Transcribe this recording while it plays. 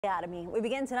Academy. We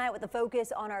begin tonight with a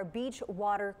focus on our beach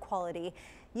water quality.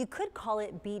 You could call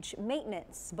it beach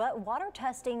maintenance, but water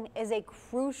testing is a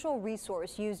crucial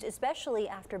resource used especially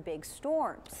after big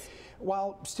storms.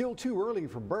 While still too early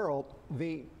for Burl,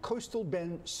 the Coastal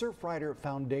Bend Surfrider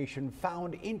Foundation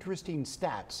found interesting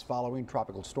stats following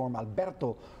Tropical Storm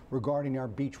Alberto regarding our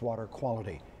beach water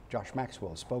quality. Josh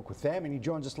Maxwell spoke with them and he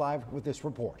joins us live with this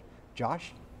report.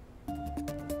 Josh?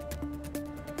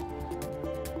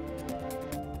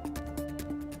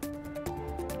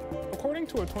 According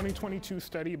to a 2022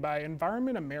 study by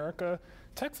Environment America,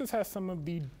 Texas has some of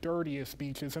the dirtiest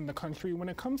beaches in the country when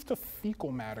it comes to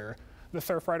fecal matter. The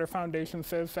Surfrider Foundation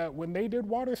says that when they did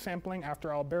water sampling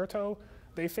after Alberto,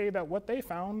 they say that what they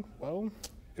found, well,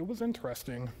 it was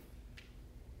interesting.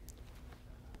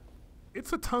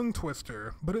 It's a tongue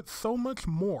twister, but it's so much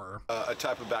more. A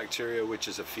type of bacteria which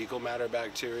is a fecal matter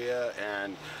bacteria,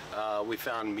 and we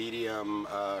found medium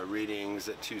readings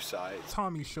at 2 sites.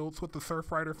 Tommy Schultz with the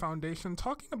Surfrider Foundation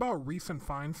talking about recent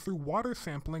finds through water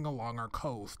sampling along our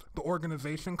coast. The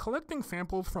organization collecting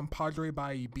samples from Padre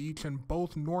Balli Beach in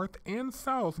both North and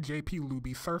South JP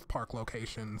Luby Surf Park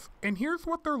locations. And here's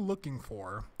what they're looking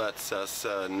for. Lets us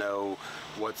know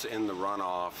what's in the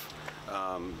runoff.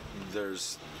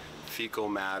 There's fecal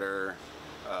matter,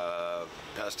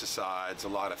 pesticides, a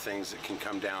lot of things that can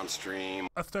come downstream.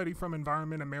 A study from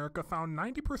Environment America found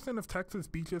 90% of Texas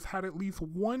beaches had at least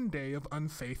one day of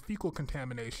unsafe fecal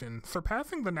contamination,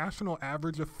 surpassing the national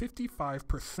average of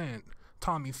 55%.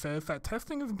 Tommy says that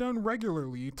testing is done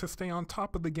regularly to stay on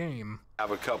top of the game. I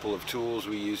have a couple of tools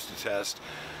we use to test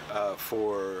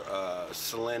for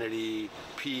salinity,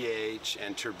 pH,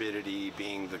 and turbidity,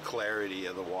 being the clarity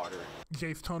of the water.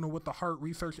 Jace Toner with the Heart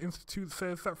Research Institute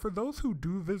says that for those who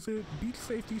do visit, beach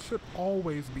safety should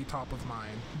always be top of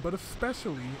mind, but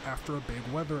especially after a big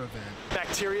weather event.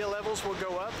 Bacteria levels will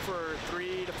go up for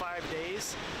 3 to 5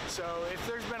 days, so if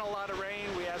there's been a lot of rain,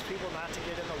 we ask people not to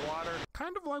get in the water.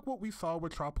 Kind of like what we saw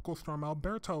with Tropical Storm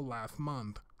Alberto last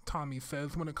month. Tommy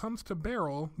says when it comes to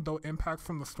Beryl, though impacts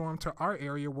from the storm to our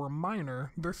area were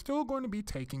minor, they're still going to be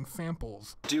taking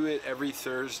samples. Do it every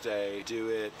Thursday, do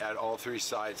it at all 3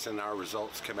 sites, and our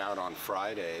results come out on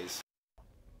Fridays.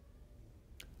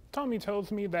 Tommy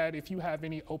tells me that if you have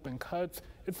any open cuts,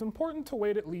 it's important to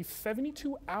wait at least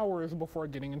 72 hours before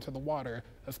getting into the water,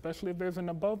 especially if there's an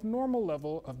above normal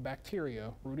level of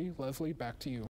bacteria. Rudy, Leslie, back to you.